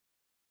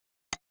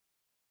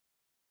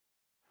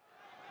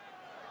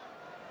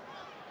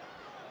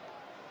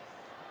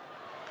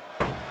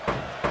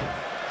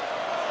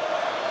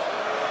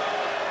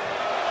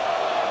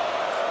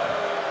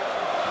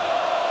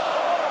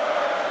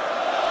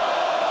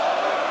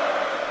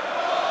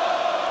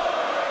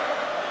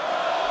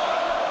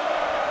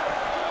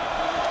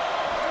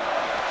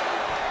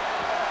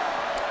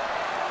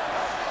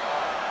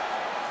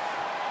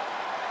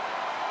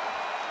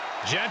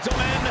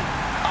Gentlemen,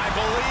 I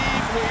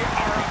believe we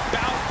are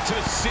about to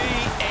see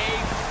a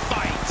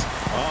fight.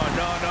 Oh,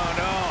 no, no,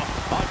 no.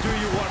 I'll do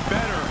you one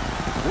better.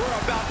 We're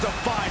about to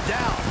find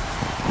out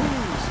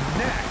who's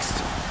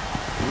next.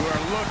 You are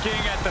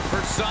looking at the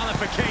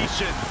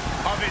personification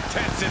of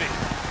intensity.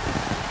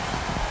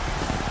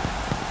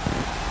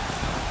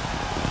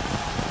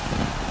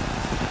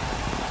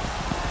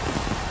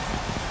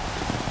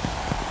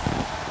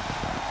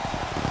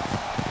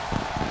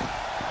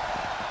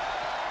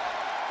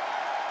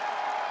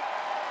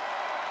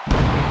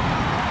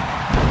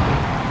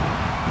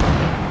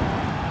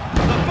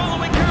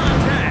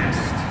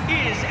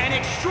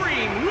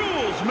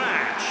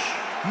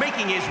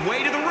 Making his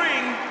way to the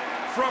ring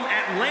from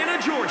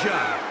Atlanta,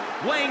 Georgia,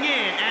 weighing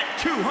in at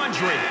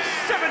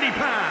 270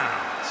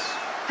 pounds,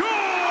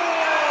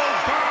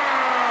 Goldberg!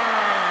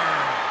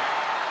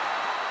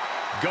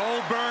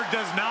 Goldberg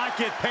does not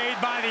get paid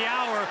by the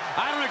hour.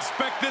 I don't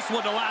expect this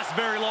one to last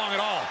very long at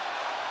all.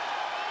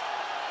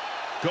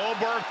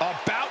 Goldberg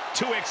about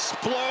to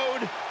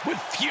explode with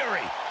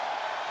fury.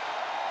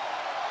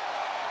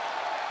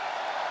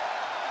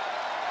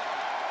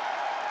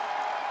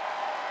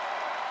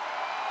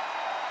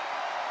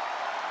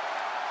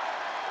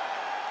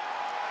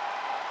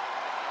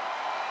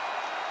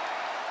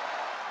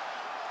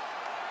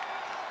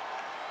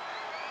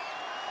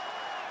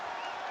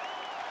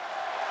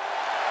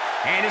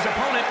 And his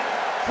opponent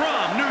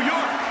from New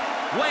York,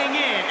 weighing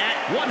in at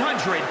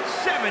 178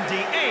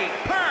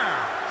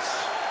 pounds,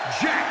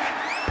 Jack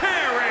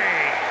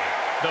Perry.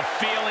 The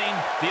feeling,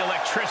 the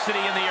electricity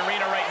in the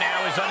arena right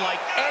now is unlike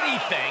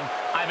anything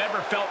I've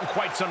ever felt in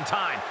quite some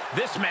time.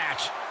 This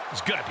match is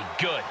going to be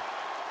good.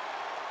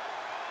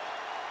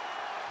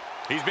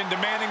 He's been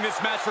demanding this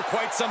match for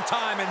quite some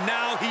time, and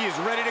now he is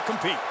ready to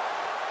compete.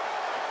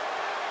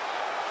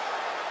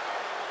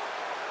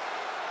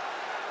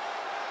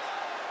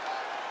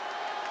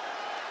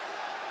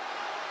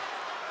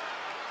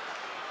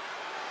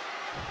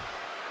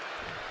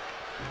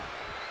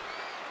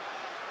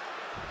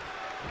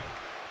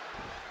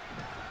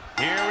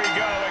 Here we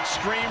go,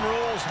 Extreme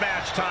Rules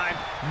match time.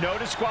 No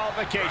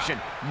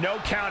disqualification, no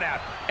count out.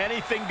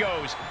 Anything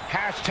goes.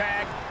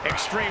 Hashtag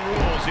Extreme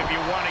Rules if you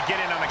want to get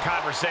in on the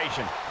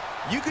conversation.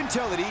 You can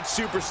tell that each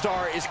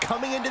superstar is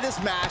coming into this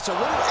match a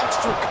little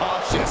extra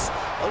cautious,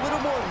 a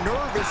little more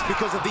nervous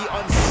because of the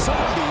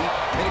uncertainty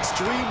that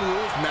Extreme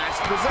Rules match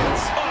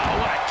presents. Oh,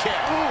 what a kick.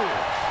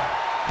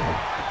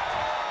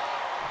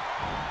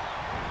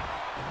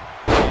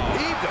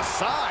 Heaved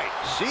aside,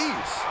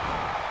 jeez.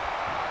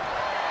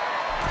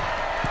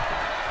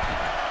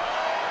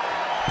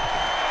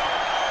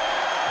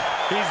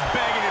 He's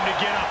begging him to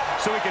get up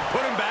so he can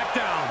put him back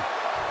down.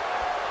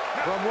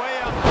 From way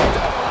up,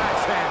 double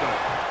axe handle.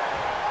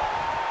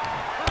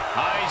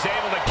 He's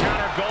able to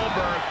counter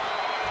Goldberg.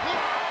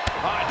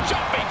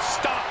 Jumping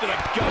stop to the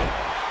gut.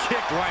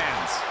 Kick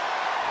lands.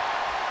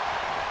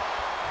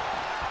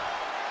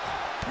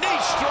 Knee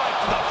strike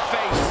to the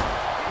face.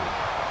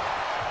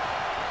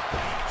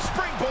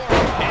 Springboard.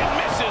 And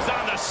misses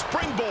on the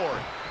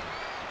springboard.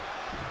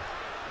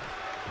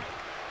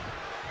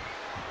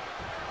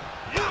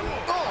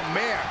 Oh,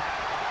 man.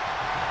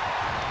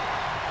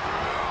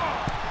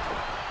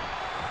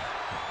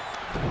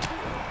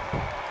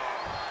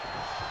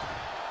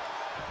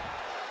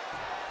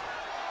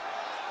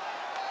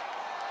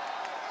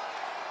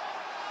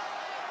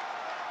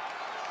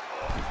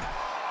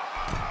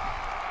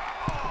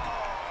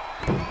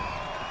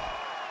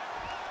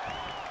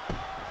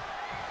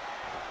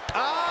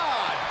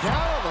 Down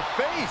on the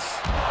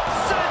face.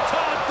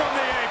 Senton from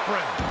the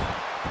apron.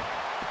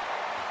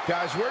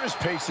 Guys, where does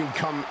pacing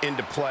come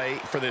into play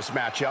for this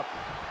matchup?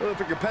 Well,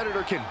 if a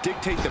competitor can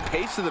dictate the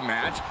pace of the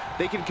match,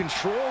 they can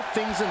control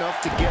things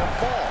enough to get a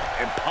fall,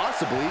 and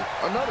possibly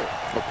another.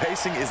 But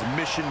pacing is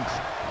mission.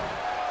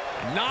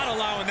 Not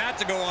allowing that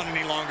to go on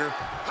any longer.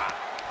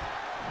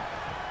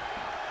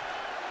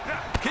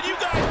 Can you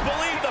guys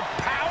believe the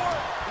power?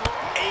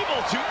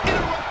 Able to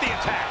interrupt the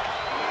attack.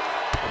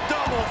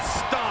 Double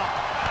stomp.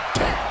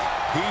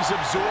 He's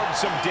absorbed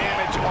some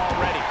damage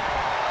already.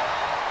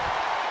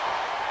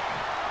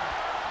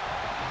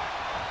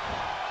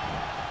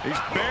 He's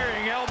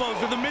burying elbows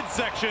to the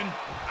midsection.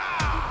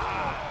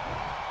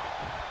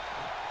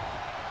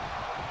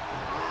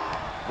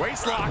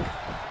 Waistlock.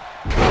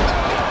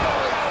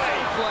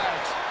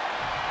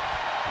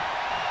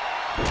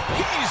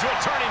 He's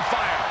returning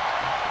fire.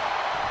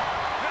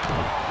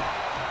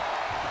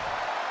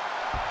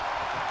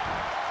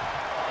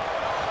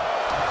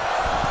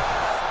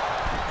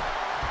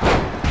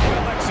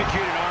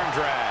 Well-executed arm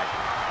drag.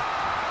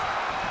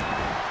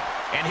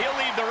 And he'll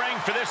leave the ring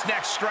for this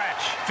next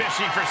stretch,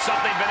 fishing for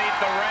something beneath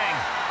the ring.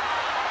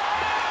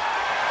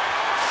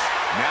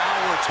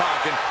 Now we're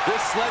talking.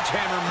 This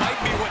sledgehammer might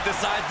be what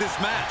decides this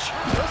match.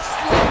 The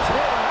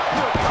sledgehammer.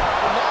 You're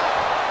talking now.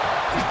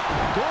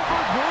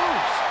 Goldberg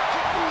moves.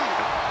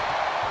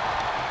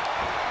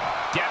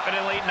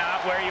 Definitely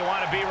not where you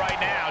want to be right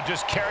now.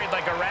 Just carried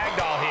like a rag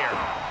doll here.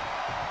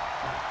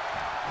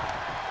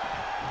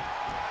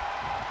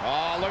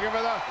 Oh, looking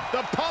for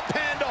the pump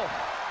handle.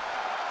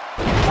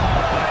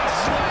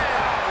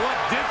 Slam! What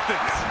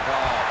distance?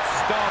 Oh,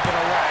 stomping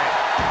away.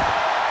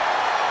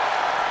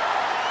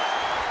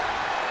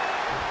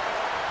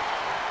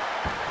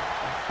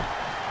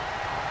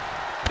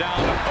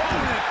 Down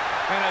opponent,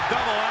 and a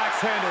double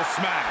axe handle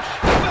smash.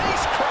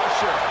 Face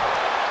crusher.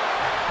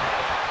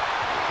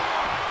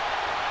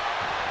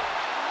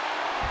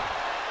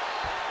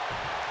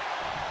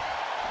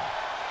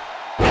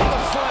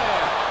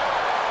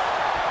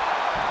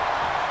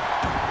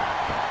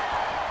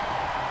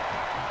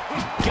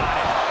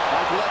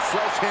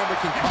 Sledgehammer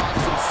can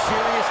cause some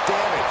serious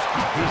damage.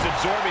 He's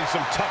absorbing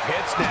some tough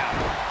hits now.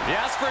 You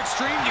ask for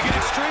extreme, you get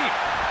extreme.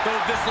 Though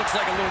this looks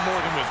like a little more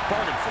than was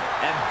bargained for.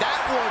 And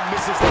that one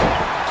misses the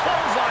mark.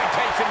 Clothesline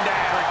takes him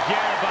down.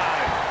 Forget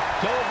about it.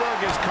 Goldberg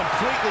is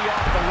completely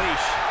off the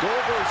leash.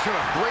 Goldberg's going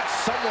to break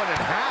someone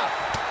in half.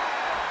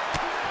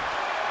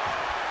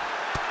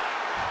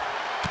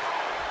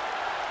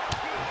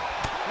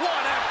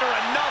 One after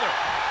another.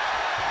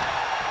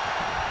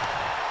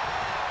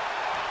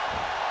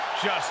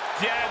 Just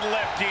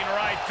deadlifting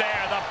right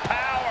there. The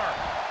power.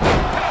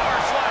 Power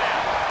slam.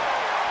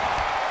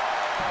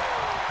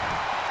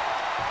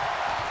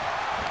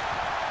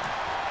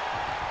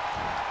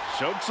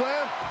 Choke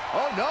slam?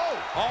 Oh, no.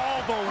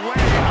 All the way.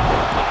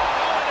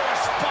 Oh, into a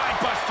spine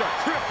buster.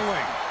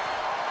 Crippling.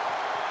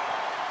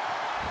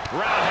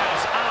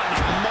 Roundhouse on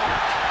the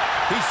mark.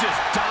 He's just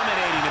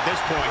dominating at this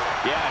point.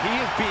 Yeah,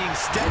 he is being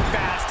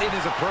steadfast in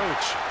his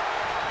approach.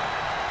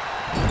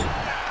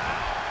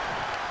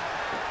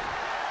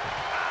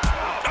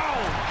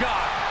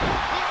 God.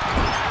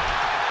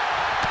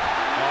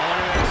 Oh,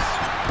 look at this.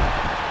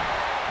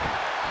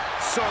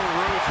 So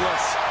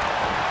ruthless.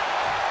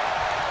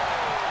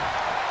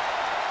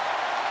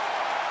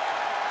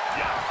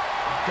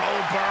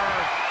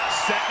 Goldberg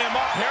setting him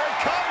up. Here it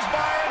comes,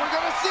 Byron. We're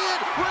going to see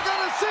it. We're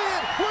going to see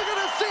it. We're going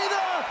to see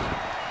that.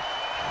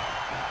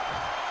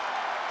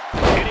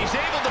 And he's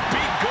able to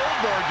beat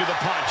Goldberg to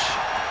the punch.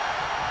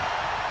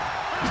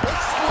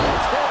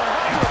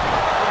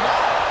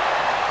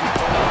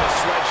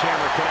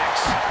 Sledgehammer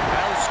connects.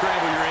 That'll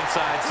scramble your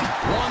insides.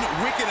 One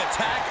wicked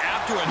attack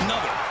after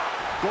another.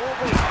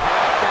 Goldberg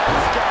had that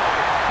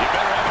stride. You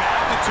better have an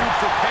aptitude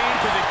for pain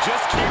because it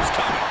just keeps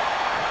coming.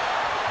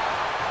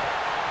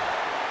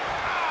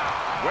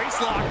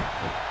 Waistlock.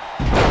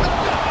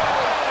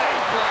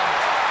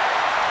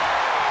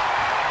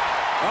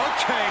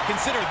 Okay,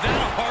 consider that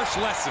a harsh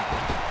lesson.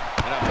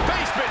 And a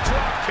basement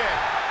drop kick.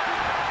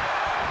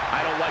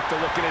 I don't like the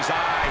look in his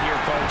eye here,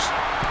 folks.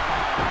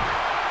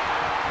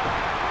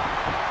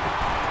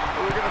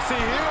 We're going to see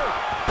here.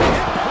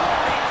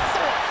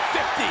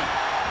 450.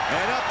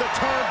 And up the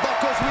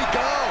turnbuckles we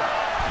go.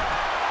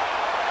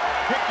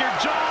 Pick your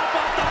jaw up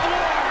off the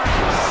floor.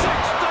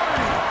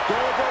 630.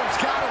 Goldberg's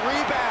got to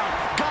rebound.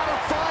 Got to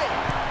fight.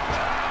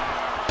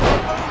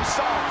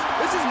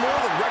 Moonsault. This is more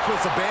than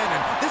reckless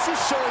abandon. This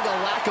is showing a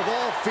lack of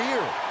all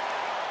fear.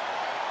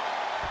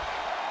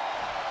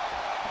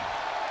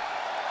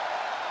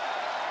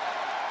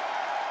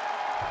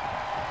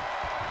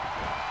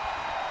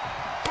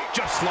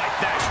 Just like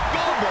that,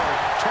 Goldberg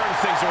turns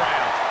things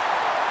around.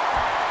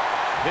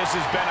 This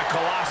has been a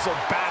colossal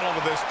battle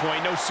to this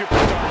point. No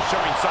superstar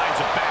showing signs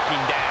of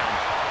backing down.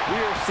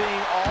 We are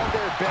seeing all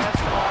their best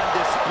on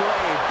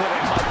display, but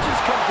it might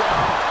just come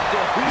down to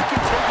who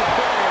can take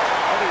advantage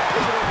of a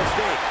pivotal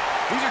mistake.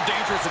 These are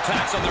dangerous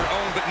attacks on their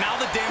own, but now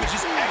the damage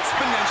is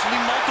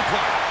exponentially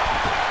multiplied.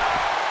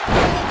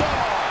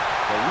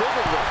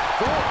 Delivered with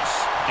force.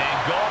 And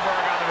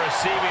Goldberg on the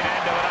receiving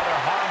end of another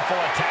harmful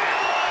attack.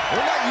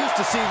 We're not used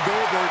to seeing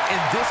Goldberg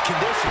in this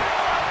condition.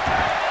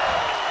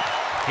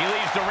 He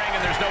leaves the ring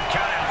and there's no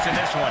countouts in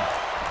this one.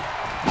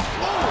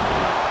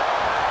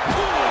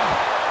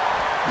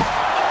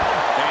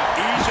 And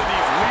each of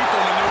these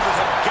lethal maneuvers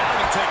have got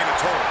to be taking a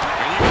toll.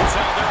 And you can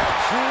tell there are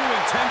cruel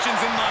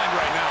intentions in mind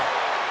right now.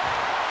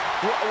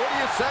 What do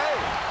you say?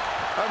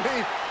 I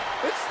mean,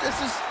 this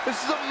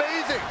is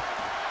amazing.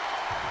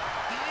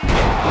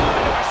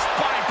 A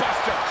spine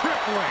buster,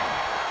 crippling.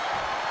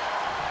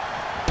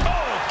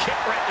 Kick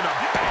right to the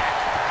back.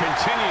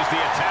 Continues the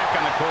attack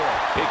on the core.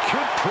 It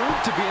could prove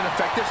to be an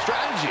effective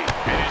strategy.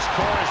 And his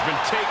core has been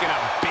taking a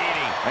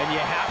beating. And you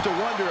have to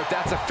wonder if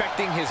that's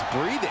affecting his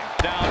breathing.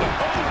 Down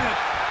opponent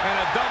and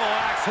a double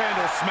axe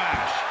handle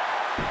smash.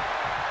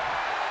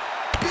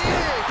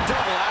 Big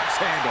double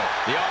axe handle.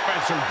 The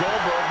offense from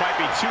Goldberg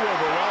might be too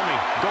overwhelming.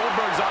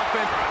 Goldberg's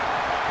offense.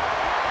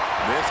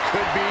 This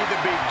could be the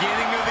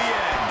beginning of the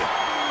end.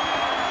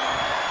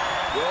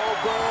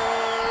 Goldberg.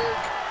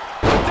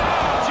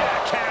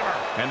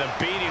 And the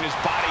beating his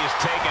body has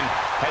taken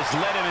has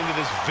led him into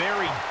this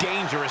very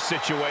dangerous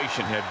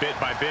situation. Yeah, bit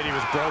by bit, he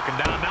was broken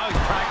down. Now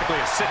he's practically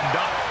a sitting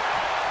duck.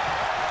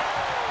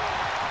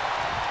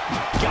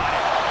 Got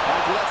it.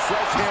 That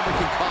sledgehammer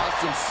can cause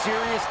some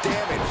serious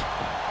damage.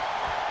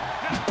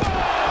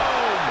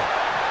 Boom!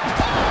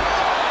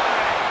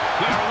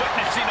 We are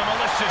witnessing a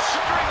malicious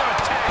string of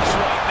attacks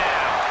right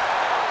now.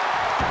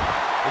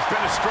 It's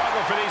been a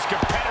struggle for these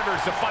competitors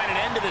to find an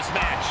end to this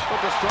match.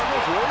 But the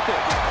struggle's worth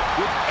it.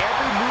 With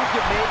every move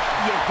you make,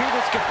 you hear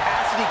this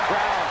capacity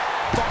crowd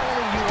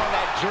following you on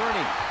that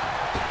journey.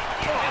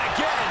 And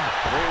again.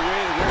 Great way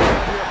to wear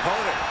down your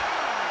opponent.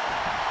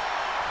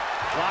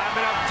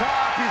 Climbing up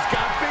top, he's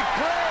got big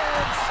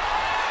plans.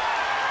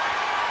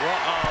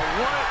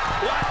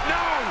 What?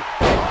 No!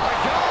 Oh my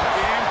God!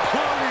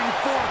 Imploding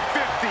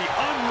 450,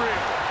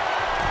 unreal.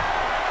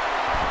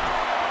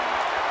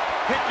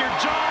 Pick your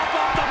jaw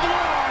off the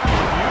floor.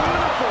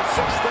 Beautiful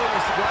 630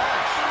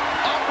 splash.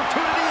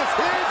 Opportunity is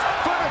his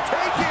for the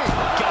taking.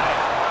 Got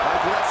it.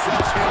 That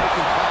sledgehammer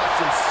can cause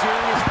some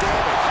serious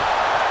damage.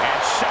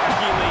 And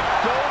shockingly,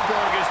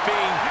 Goldberg is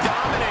being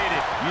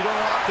dominated. You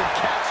don't often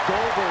catch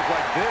Goldberg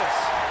like this.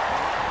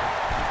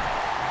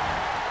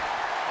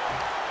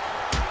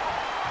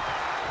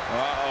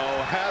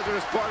 Uh-oh,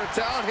 hazardous part of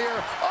town here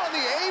on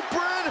the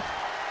apron.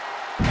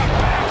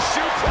 Back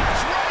suplex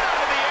right out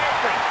of the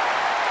apron.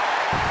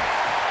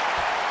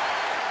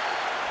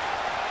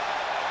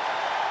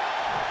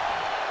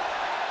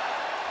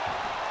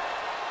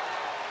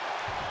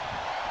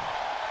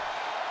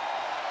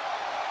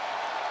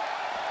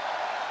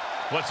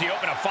 What's he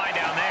open to find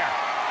down there?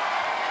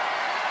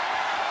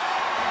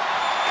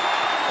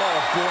 Oh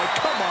boy,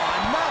 come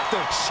on, not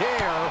the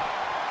chair.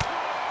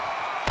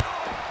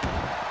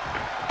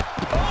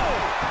 Oh!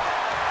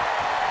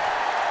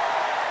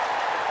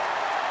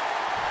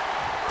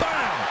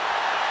 Bam!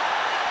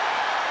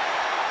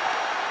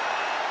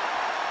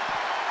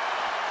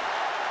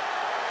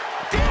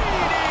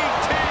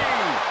 DDT!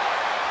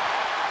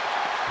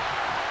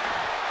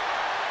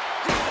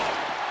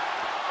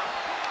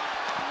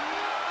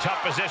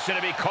 Tough position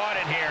to be caught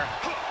in here.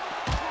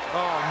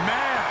 Oh,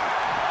 man.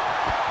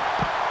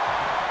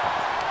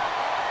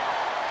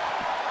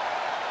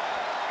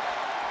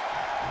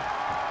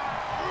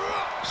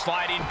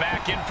 Sliding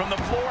back in from the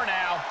floor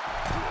now.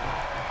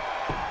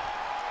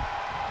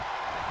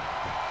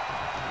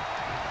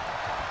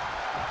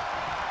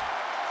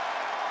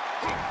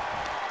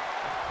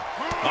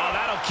 Oh,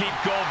 that'll keep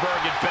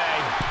Goldberg at bay.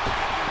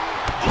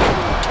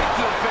 Kick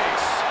to the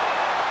face.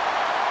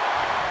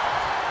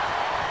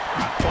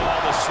 Oh,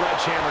 the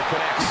sledgehammer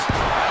connects.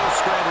 That'll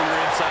scramble your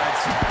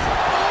insides.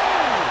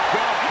 Oh,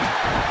 God.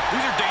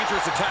 These are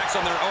dangerous attacks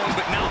on their own,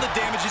 but now the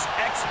damage is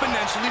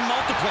exponentially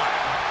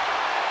multiplying.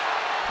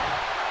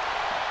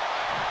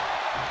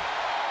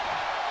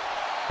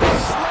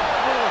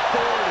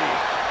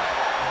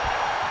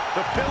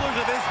 The pillars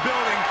of this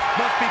building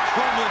must be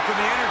crumbling from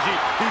the energy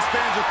these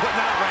fans are putting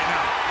out right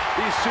now.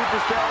 These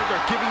superstars are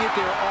giving it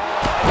their all,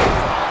 and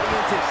this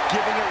audience is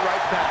giving it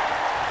right back.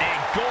 And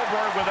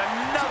Goldberg with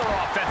another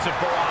offensive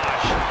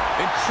barrage.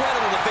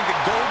 Incredible to think that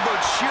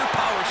Goldberg's sheer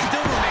power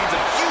still remains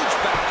a huge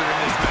factor in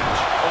this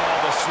match.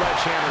 Oh, the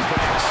sledgehammer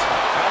connects.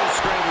 That'll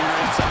scramble your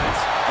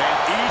insides. And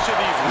each of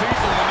these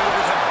lethal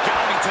maneuvers have got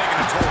to be taking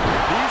a toll.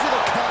 These are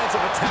the kinds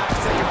of attacks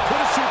that can put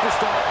a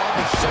superstar on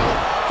the shelf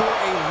for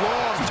a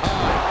long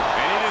time.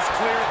 And it is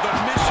clear the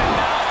mission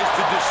now is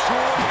to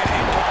destroy and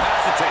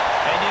incapacitate.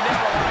 And you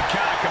never want to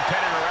count a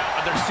competitor out,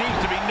 but there seems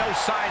to be no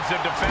signs of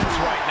defense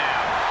right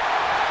now.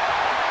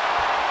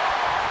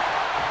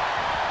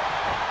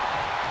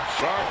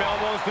 Sharp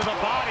elbows to the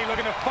body,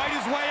 looking to fight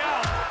his way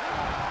out.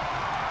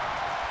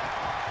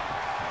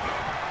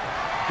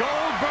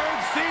 Goldberg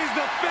sees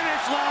the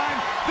finish line.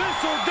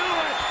 This'll do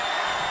it.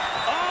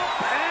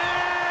 Up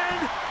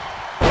and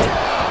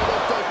Down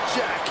with the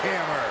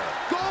jackhammer.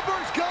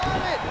 Goldberg's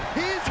got it.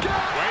 He's got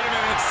it. wait a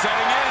minute,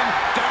 setting in.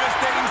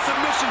 Devastating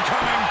submission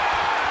coming.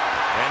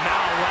 And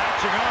now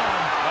latching on.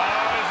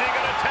 Oh, is he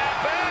going to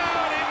tap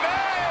out? He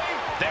may.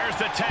 There's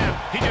the tap.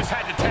 He just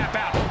had to tap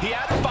out. He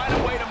had to find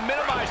a way to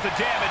minimize the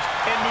damage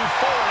and move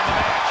forward in the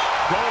match.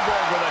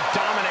 Goldberg with a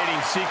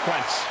dominating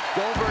sequence.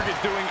 Goldberg is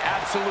doing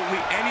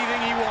absolutely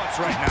anything he wants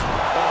right now.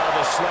 Oh,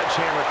 the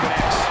sledgehammer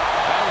connects.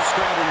 That'll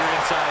scramble your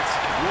insides.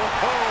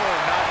 Whoa,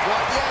 not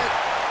quite yet.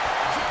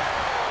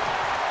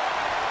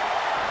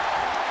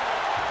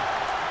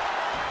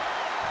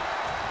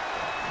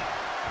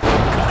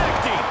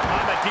 Connecting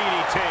on the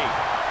DDT.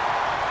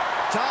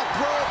 Top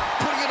rope,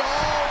 putting it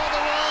all on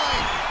the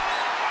line.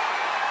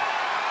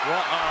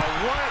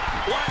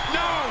 What?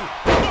 No!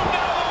 Look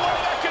now the way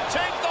that can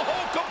change the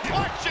whole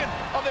complexion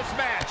of this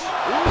match.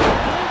 Ooh,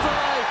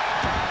 bullseye.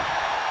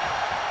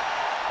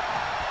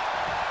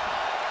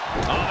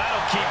 Oh,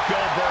 that'll keep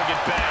Goldberg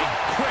at bay.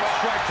 Quick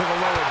strike to the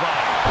lower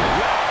body.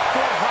 Left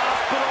foot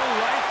hospital,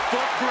 right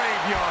foot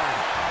graveyard.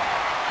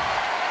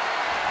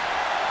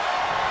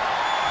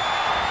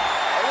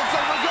 It looks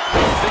like we're going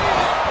to see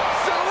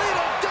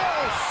Salida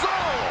del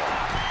Sol.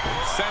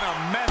 Sent a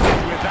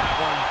message with that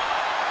one.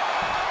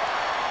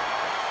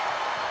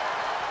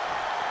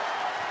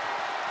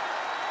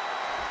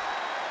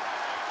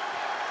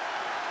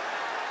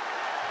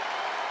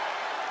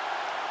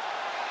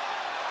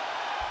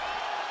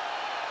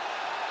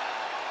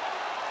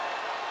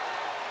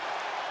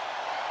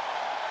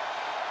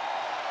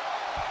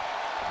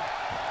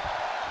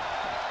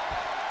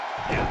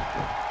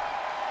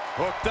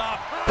 Hooked up.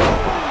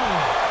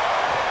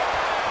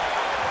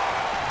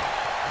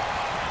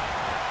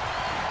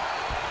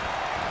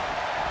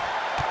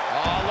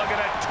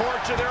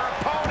 torture their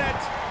opponent.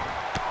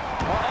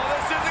 Oh,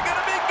 this isn't going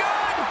to be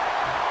good.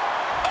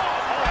 Oh,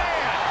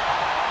 man.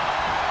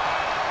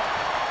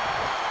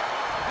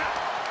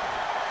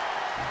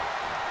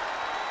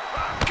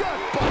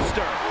 Gut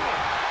buster.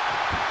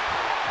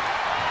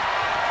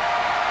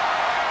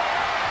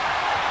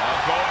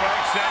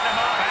 Goldberg setting him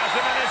up, has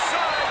him in his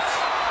sights.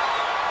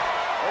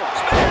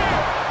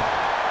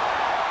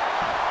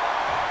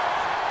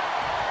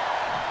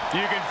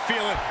 You can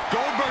feel it.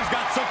 Goldberg's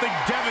got something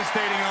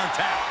devastating on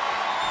tap.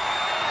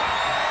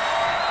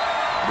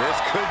 This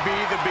could be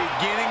the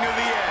beginning of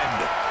the end.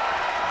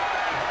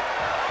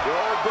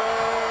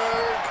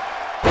 Goldberg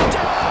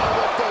down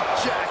with the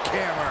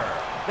jackhammer.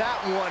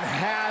 That one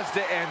has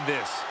to end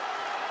this.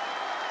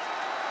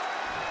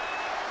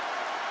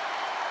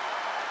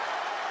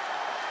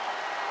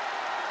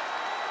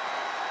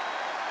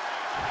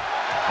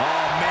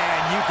 Oh,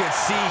 man, you can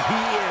see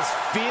he is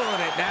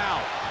feeling it now.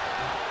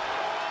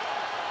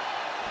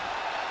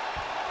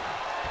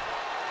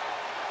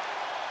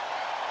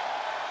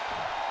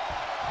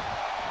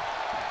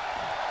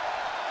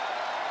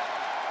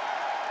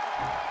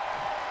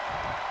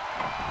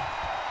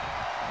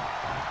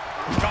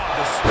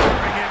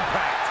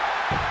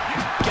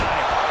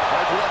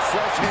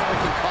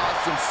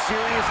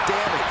 Serious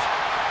damage.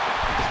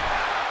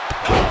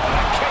 Oh,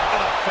 a kick to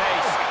the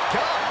face.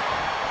 God.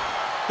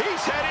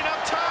 He's heading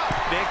up top.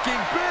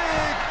 Thinking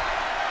big.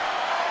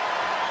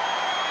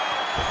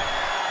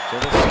 To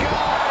the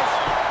skies.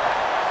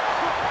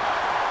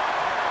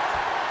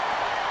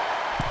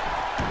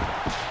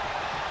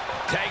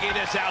 Tagging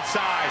this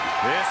outside.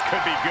 This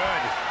could be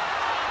good.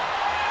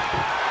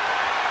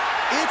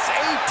 It's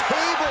a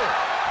table.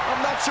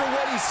 I'm not sure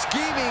what he's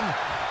scheming,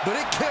 but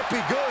it can't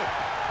be good.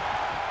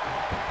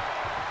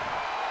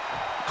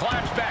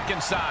 Collapse back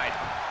inside.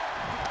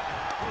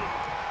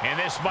 And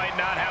this might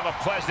not have a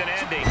pleasant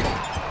ending.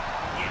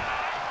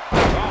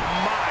 Oh,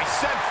 my.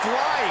 Sent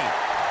flying.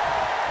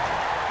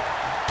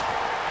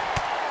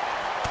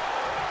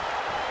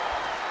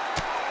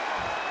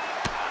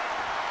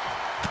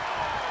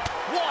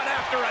 One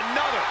after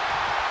another.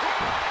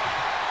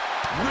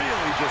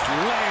 Really just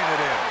laying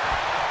it in.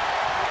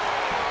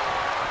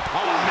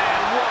 Oh,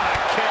 man, what a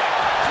kick.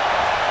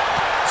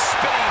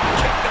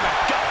 Spinning kick to the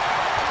gut.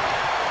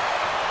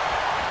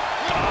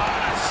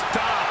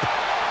 Stop.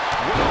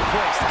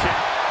 Well-placed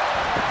kick.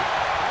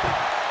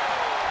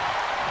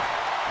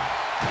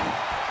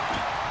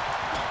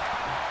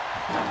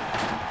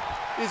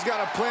 He's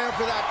got a plan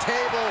for that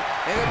table,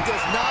 and it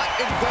does not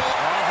involve...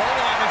 Oh, hold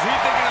on. Is he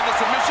thinking of a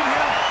submission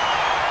here?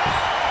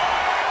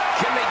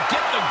 Can they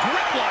get the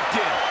grip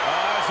locked in?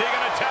 Is he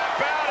going to tap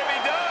out? If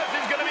he does,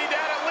 he's going to be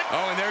down at least.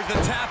 Oh, and there's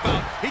the tap out.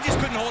 He just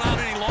couldn't hold out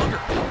any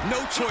longer. No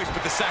choice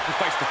but to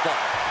sacrifice the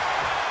fall.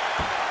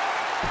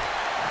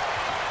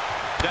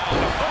 Down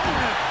the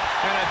opponent,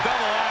 and a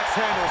double axe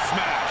handle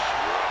smash.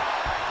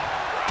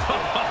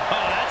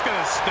 That's going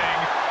to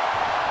sting.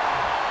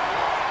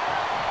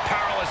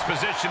 Powerless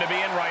position to be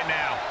in right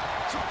now.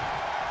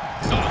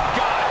 Oh,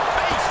 God,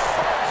 face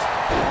first.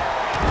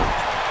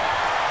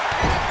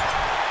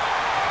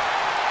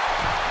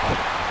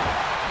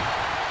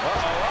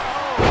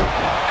 Alley-oop.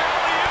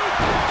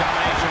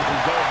 Domination from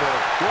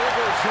Goldberg.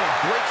 Goldberg's going to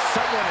break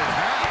someone in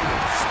half.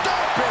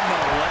 Stop in the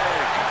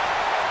leg.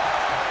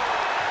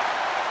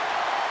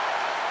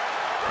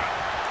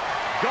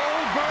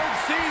 Goldberg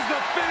sees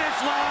the finish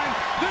line.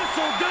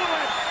 This'll do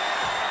it.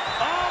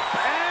 Up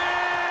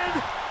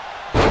and...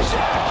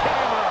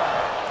 jackhammer.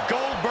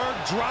 Goldberg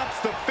drops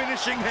the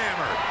finishing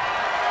hammer.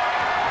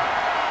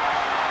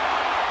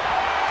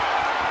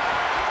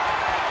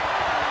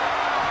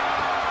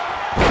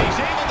 He's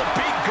able to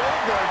beat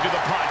Goldberg to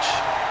the punch.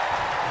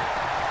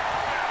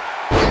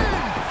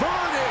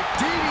 Inverted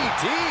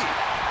DDT.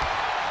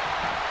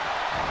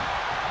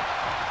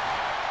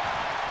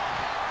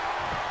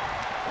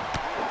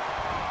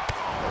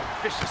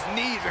 Vicious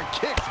knees and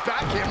kicks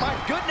back here. My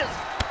goodness.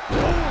 Oh,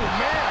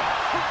 man.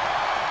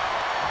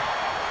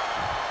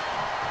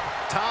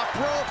 Top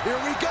rope. Here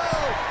we go.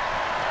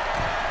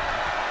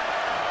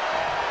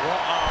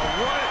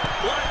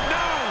 What?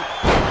 No!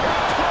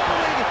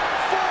 Rolling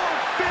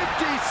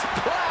 450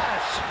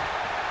 splash.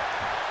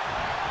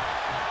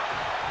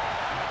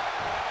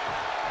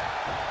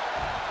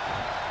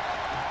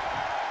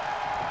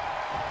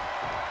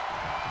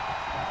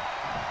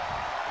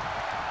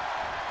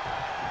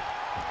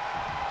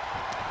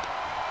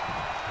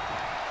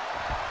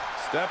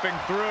 Stepping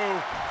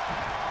through.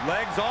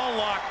 Legs all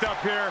locked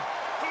up here.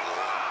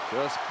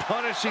 Just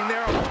punishing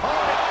their opponent.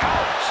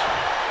 Ouch.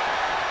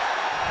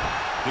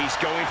 He's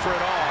going for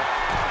it all.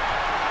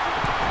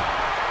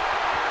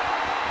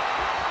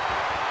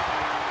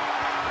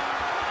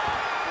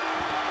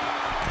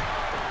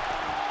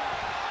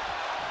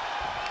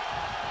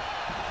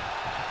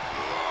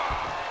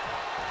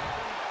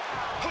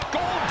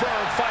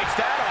 Goldberg fights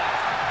that off.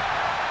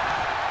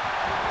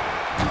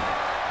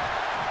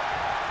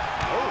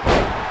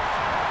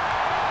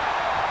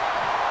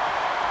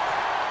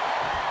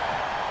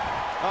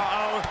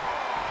 Uh-oh.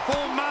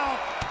 Full mount.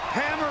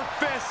 Hammer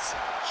fists.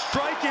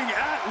 Striking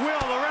at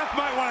will. The ref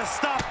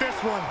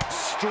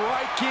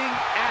striking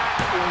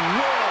at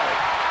will.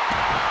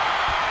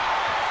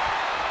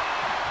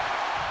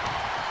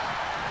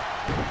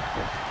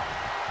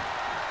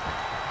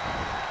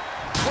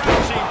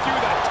 Crashing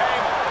through the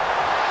table.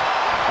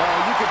 Oh,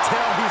 you can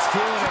tell he's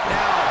feeling it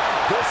now.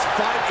 This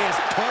fight is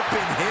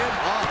pumping him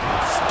up.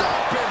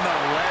 Stomping the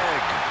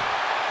leg.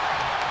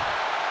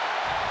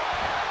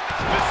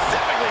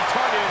 Specifically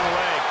targeting the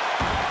leg.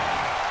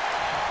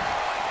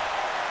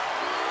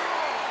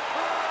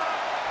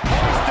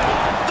 Hoisted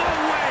all the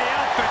way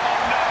up. Oh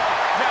no.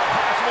 Now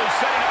possibly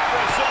setting up for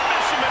a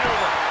submission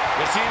maneuver.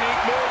 This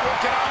unique move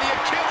working on the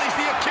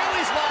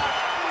Achilles lock.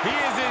 He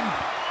is in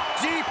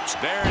deep.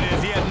 There it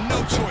is. He had no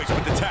choice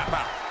but to tap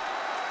out.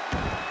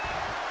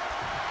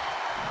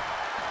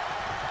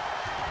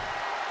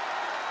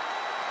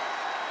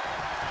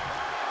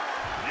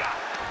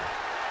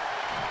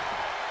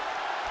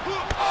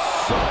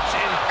 Such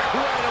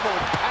incredible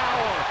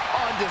power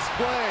on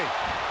display.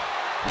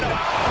 No,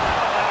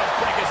 that'll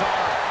break his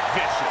arm.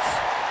 Vicious.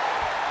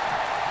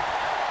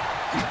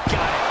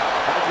 Got it.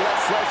 That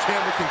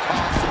sledgehammer can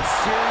cause some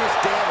serious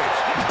damage.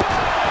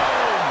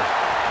 Boom!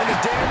 And the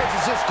damage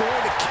is just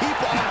going to keep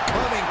on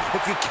coming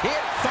if you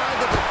can't find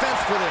the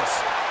defense for this.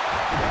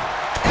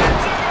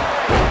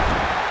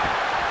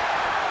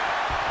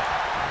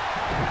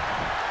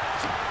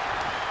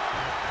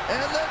 And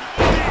the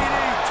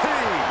DDT.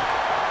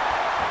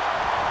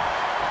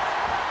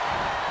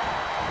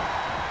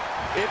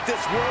 If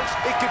this works,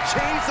 it could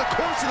change the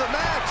course of the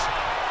match.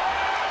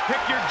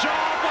 Pick your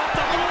jaw off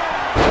the floor.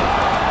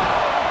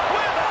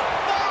 With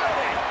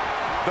authority.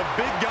 The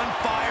big gun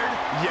fired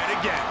yet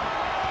again.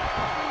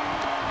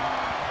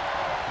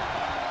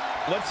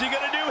 What's he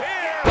gonna do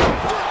here?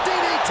 Foot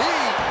DDT.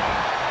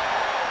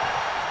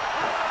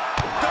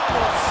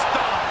 Double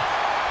stop.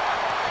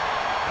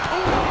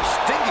 Ooh,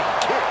 stinging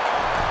kick.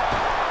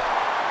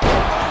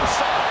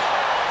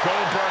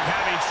 Goldberg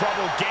having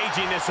trouble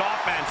gauging this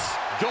offense.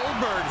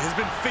 Goldberg has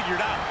been figured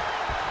out.